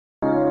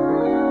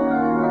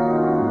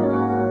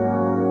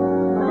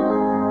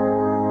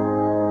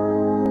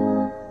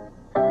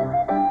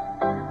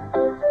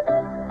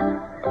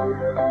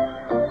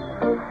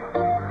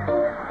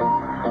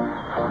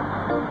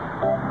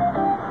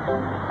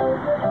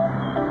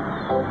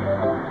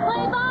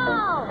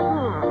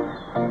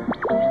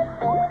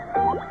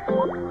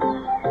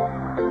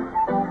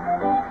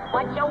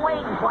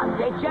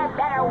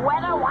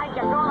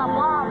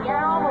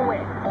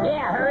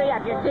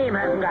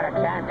got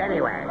a chance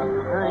anyway.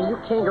 You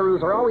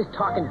kangaroos are always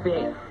talking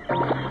big.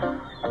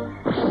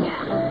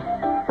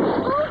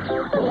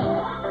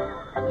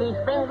 She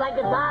spins like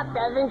a top,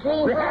 doesn't she?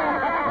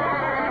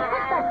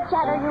 Cut the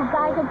chatter, you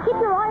guys, and keep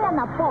your eye on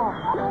the ball.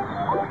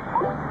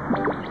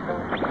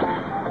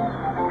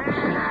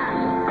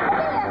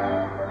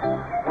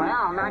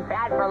 Well, not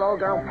bad for a little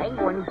girl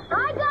penguin.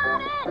 I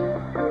got it!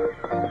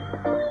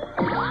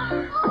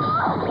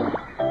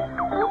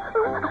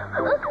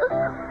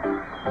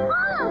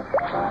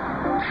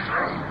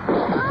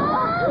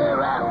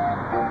 You're out.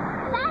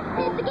 That's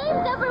it, the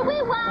game's over,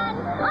 we won!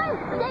 I'm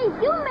safe,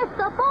 you missed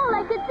the ball,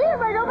 I could see it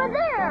right over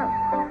there!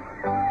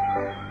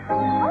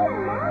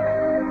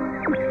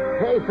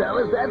 Hey,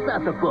 fellas, that's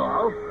not the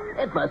ball.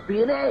 It must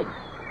be an egg.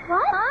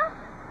 What? Huh?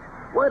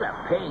 What a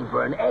pain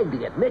for an egg to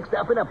get mixed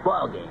up in a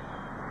ball game.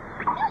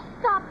 You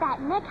stop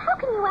that, Nick. How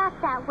can you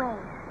act that way?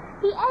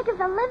 The egg is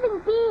a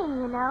living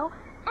being, you know.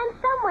 And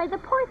somewhere the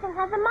poor thing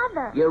has a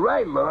mother. You're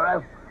right,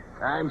 Laura.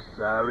 I'm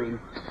sorry.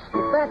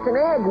 If that's an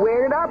egg,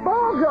 where did our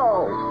ball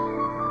go?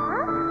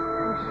 Huh?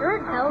 I'm sure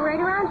it fell right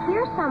around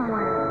here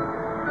somewhere.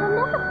 We'll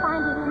never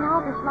find it in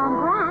all this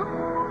long grass.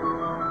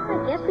 I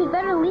guess we'd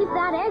better leave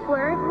that egg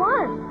where it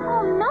was.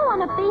 Oh, no,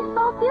 on a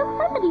baseball field,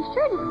 somebody's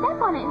sure to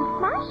step on it and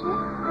smash it.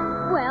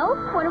 Well,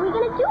 what are we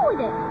going to do with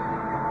it?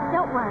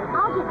 Don't worry,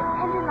 I'll give it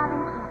tender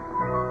loving kiss.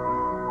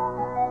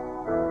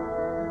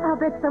 I'll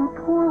bet some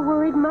poor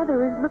worried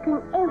mother is looking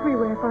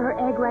everywhere for her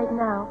egg right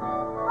now.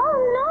 Oh,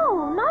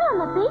 no, not on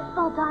the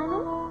baseball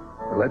diamond.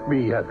 Let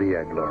me have the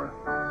egg, Laura.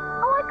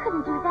 Oh, I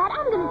couldn't do that.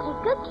 I'm going to take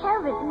good care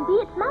of it and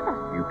be its mother.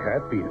 You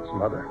can't be its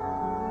mother.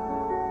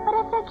 But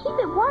if I keep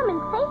it warm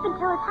and safe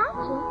until it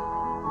hatches,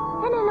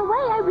 then in a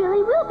way I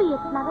really will be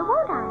its mother,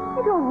 won't I?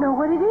 You don't know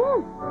what it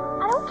is.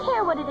 I don't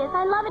care what it is.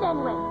 I love it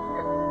anyway.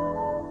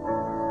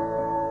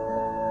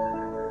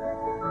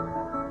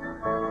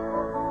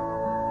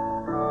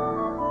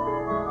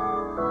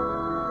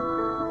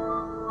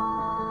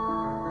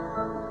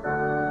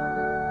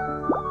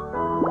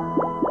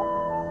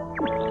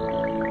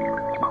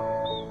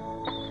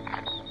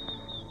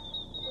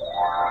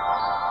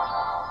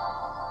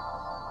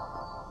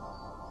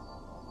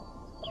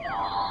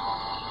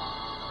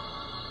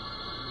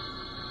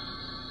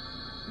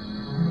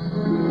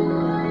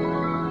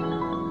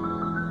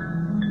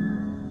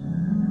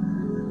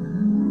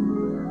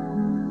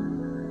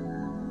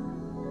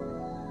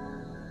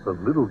 The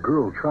little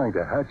girl trying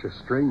to hatch a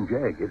strange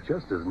egg, it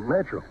just isn't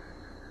natural.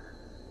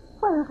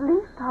 Well, at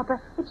least,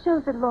 Papa, it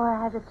shows that Laura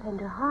has a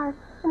tender heart,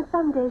 and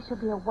someday she'll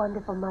be a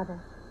wonderful mother.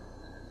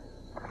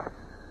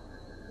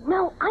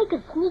 No, I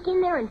could sneak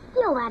in there and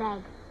steal that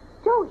egg.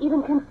 Don't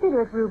even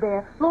consider it,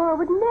 Rubert. Laura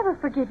would never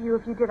forgive you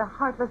if you did a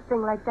heartless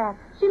thing like that.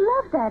 She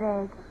loved that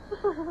egg.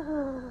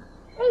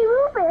 Hey,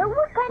 Rubert,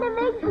 what kind of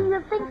egg do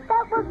you think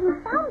that was you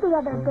found the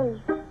other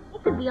day?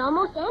 It could be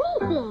almost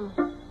anything.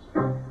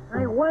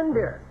 I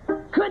wonder.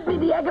 Could be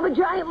the egg of a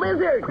giant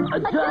lizard. A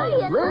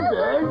giant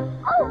lizard?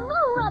 Oh,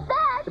 no, not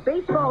that. The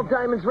baseball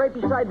diamond's right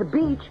beside the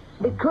beach.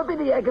 It could be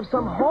the egg of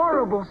some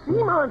horrible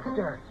sea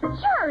monster.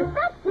 Sure,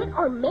 that's it.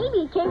 Or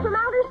maybe it came from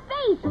outer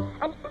space.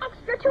 An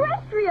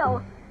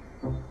extraterrestrial.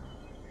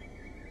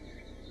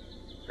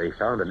 They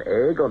found an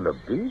egg on the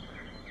beach?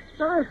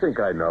 I think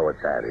I know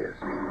what that is.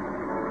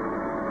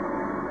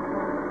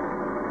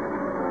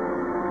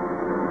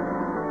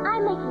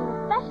 I'm making it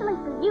especially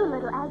for you,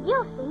 little egg.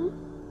 You'll see.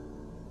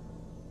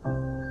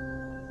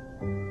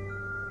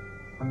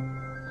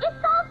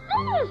 It's all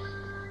finished.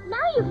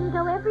 Now you can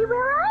go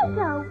everywhere I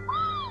go.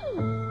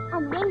 Whee!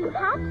 And when you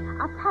hatch,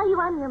 I'll tell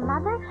you I'm your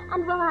mother,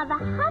 and we'll have a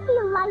happy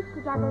life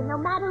together no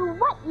matter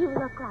what you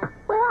look like.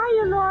 Where are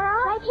you, Laura?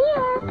 Right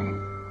here.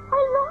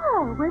 Why,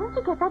 Laura, where did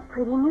you get that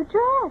pretty new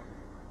dress?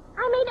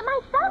 I made it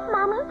myself,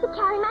 Mama, to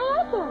carry my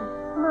egg in.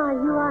 Oh,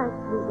 you are a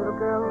sweet little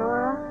girl,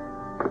 Laura.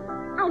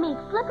 I made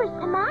slippers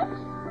to match,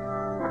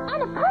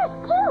 and a purse,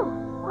 too.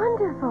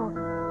 Wonderful.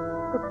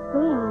 But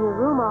staying in your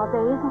room all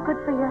day isn't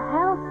good for your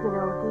health, you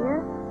know, dear.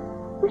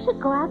 You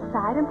should go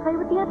outside and play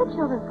with the other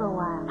children for a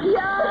while.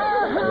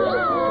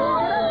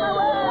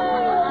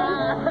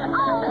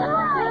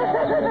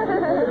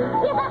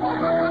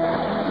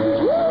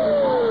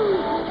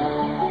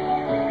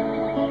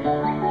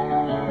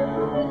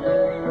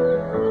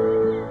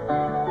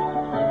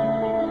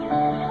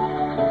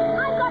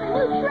 I've got a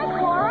new trick,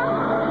 Laura.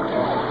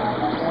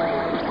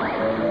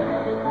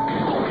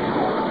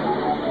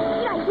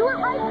 Did I do it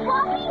right,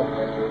 Floppy?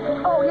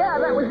 Oh, yeah,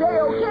 that was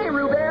A-OK,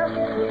 Rubert.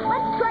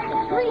 Let's try the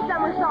 3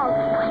 somersaults,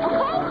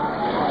 okay?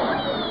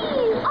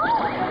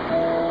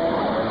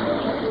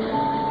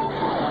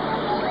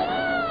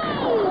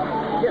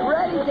 Get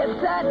ready, get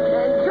set,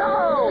 and go!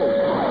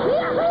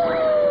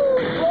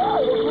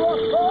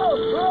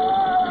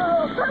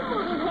 Stop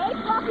moving, hey,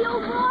 Floppy,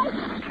 old boy.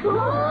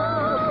 Laura!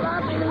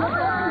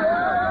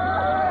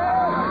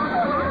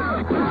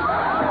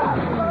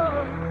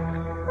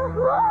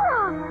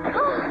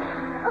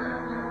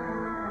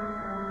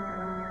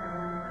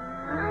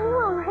 Are you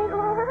all right,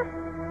 Laura?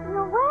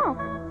 You're wet.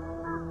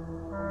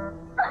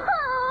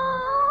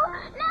 Oh,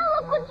 now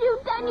look what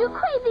you've done, you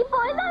crazy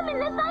boys. I'm in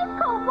this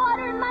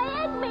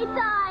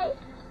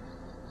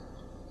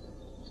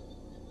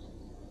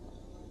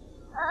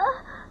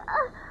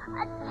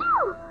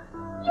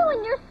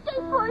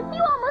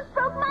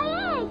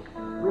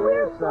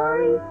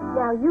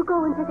Now, you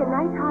go and take a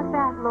nice hot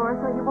bath, Laura,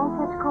 so you won't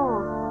catch cold.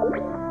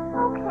 Okay.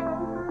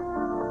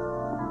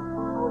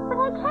 Oh,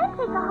 but I can't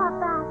take a hot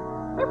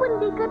bath. It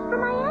wouldn't be good for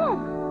my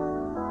eggs.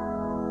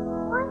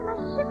 Why am I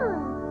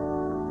shivering?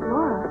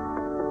 Laura,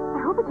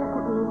 I hope it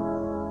doesn't mean...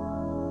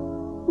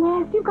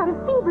 Yes, you've got a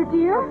fever,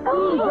 dear.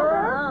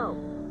 Oh.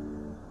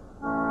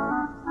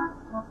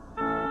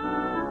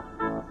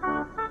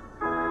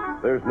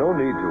 There's no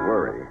need to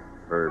worry.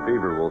 Her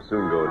fever will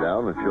soon go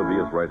down, and she'll be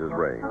as right as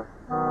rain.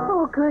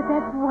 Oh, good.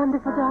 That's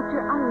wonderful, Doctor.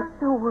 I was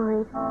so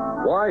worried.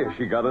 Why? Has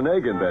she got an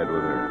egg in bed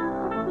with her?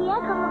 It's the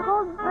egg of a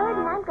golden bird,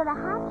 and I'm going to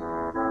hatch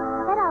it.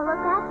 Then I'll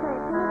look after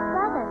it for his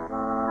brother.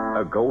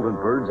 A golden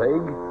bird's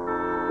egg?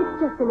 It's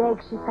just an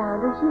egg she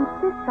found, and she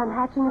insists on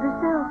hatching it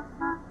herself.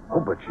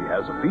 Oh, but she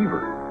has a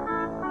fever.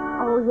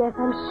 Oh, yes,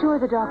 I'm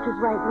sure the doctor's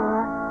right,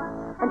 Laura.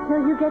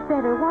 Until you get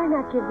better, why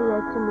not give the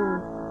egg to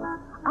me?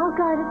 I'll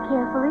guard it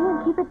carefully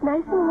and keep it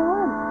nice and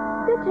warm.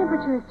 The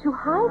temperature is too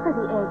high for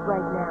the egg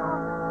right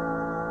now.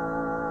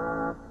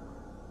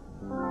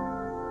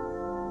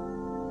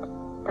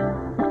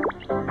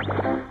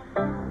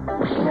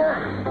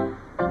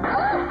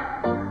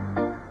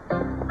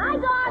 I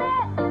got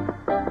it!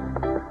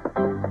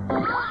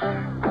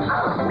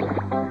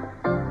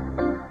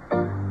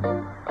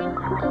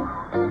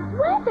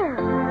 Weather!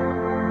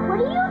 What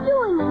are you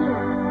doing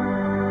here?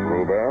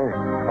 Rhubarb,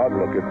 have a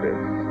look at this.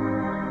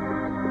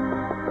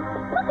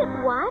 Look at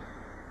what?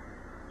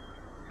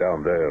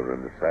 Down there in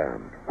the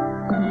sand.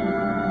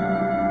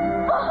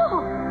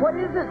 Oh! What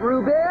is it,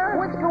 Rhubarb?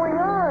 What's going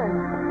on?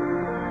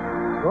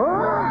 Oh.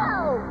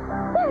 Wow!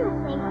 They're the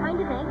same kind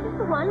of eggs as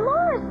the one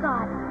Laura's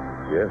got.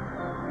 Yes.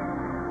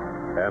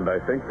 And I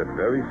think that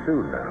very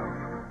soon now.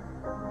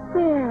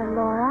 There,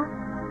 Laura.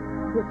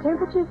 Your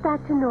temperature's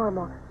back to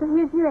normal, so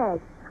here's your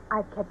egg.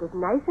 I've kept it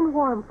nice and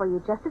warm for you,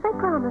 just as I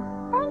promised.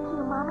 Thank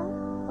you, Mommy.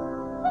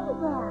 Hey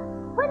there.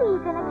 When are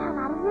you going to come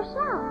out of your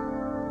shell?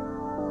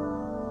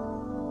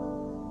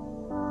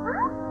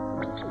 Huh?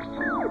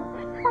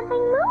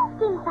 Something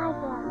moved inside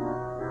there.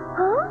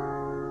 Huh?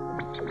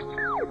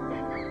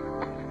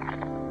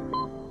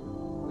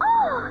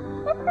 Oh,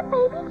 it's the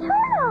baby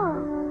turtle.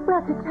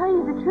 Well, to tell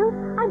you the truth,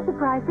 I'm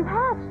surprised it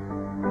hatched.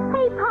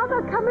 Hey,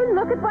 Papa, come and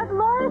look at what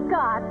Laura's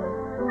got.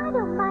 I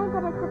don't mind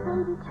that it's a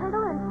baby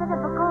turtle instead of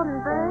a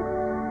golden bird.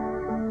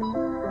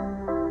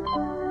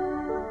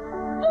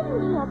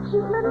 Isn't he a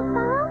cute little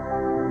fellow?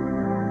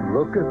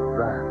 Look at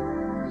that.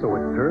 So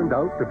it turned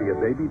out to be a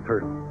baby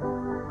turtle.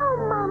 Oh,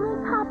 Mommy,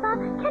 Papa,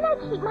 can I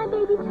keep my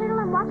baby turtle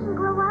and watch him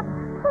grow up?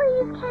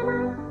 Please, can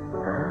I?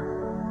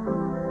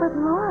 But,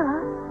 Laura...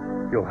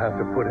 You'll have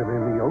to put him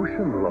in the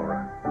ocean,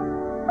 Laura.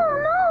 Oh,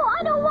 no,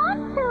 I don't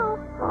want to.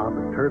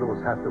 But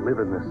turtles have to live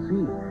in the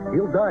sea.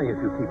 He'll die if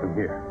you keep him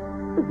here.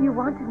 If you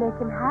want to make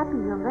him happy,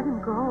 you'll let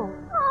him go.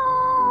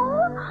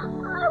 Oh,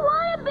 I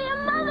want to be a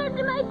mother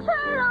to my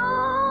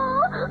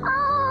turtle.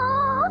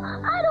 Oh,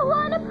 I don't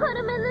want to put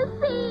him in the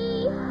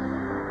sea.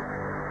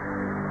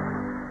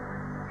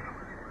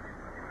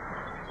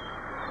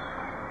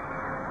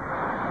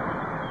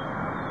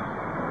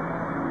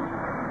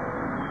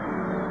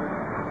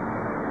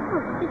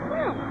 Look at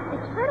that. The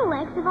turtle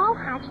eggs have all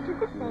hatched at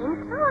the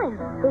same time.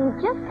 They've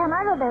just come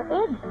out of their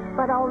eggs,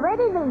 but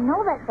already they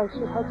know that they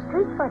should head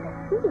straight for the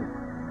sea.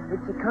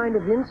 It's a kind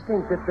of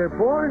instinct that they're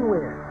born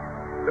with.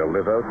 They'll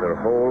live out their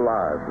whole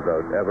lives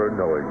without ever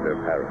knowing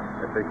their parents.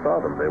 If they saw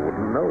them, they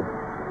wouldn't know them.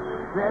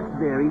 That's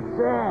very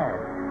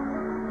sad.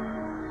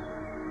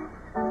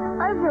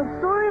 I feel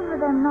sorry for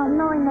them not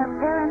knowing their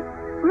parents.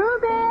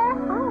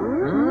 Rhubarb!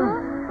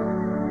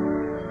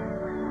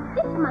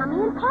 It's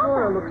Mommy and Papa.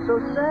 Laura looks so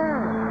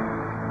sad.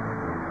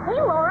 Hey,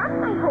 Laura,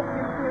 I hope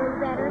you're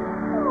feeling better.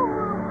 Oh,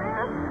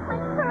 man,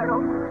 my turtle.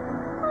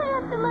 I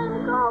have to let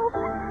him go.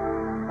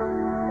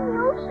 The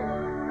ocean.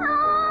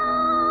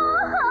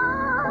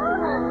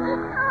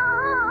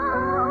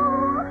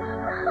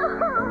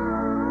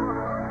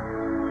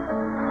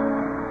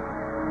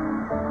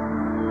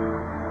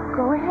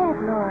 Go ahead,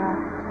 Laura.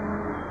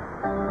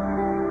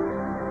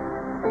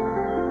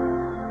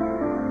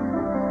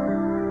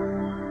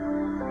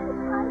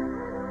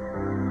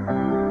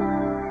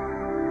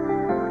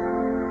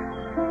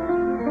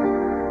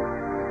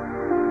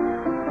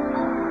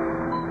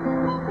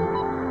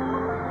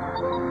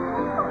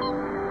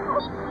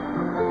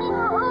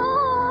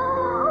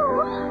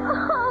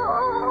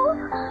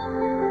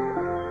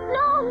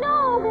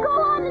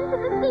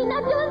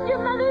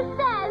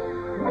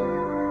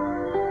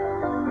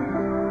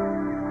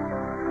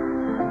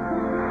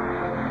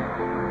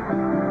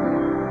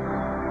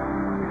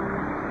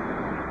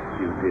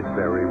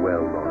 Very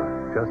well, Laura.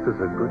 Just as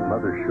a good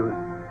mother should.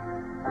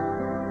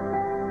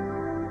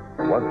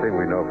 One thing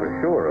we know for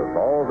sure, of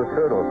all the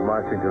turtles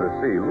marching to the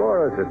sea,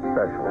 Laura's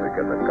especial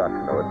because it got to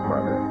know its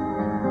mother.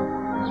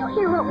 You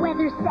hear what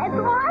Weather said,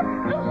 Laura?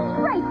 And he's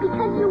right,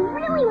 because you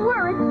really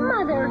were its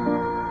mother.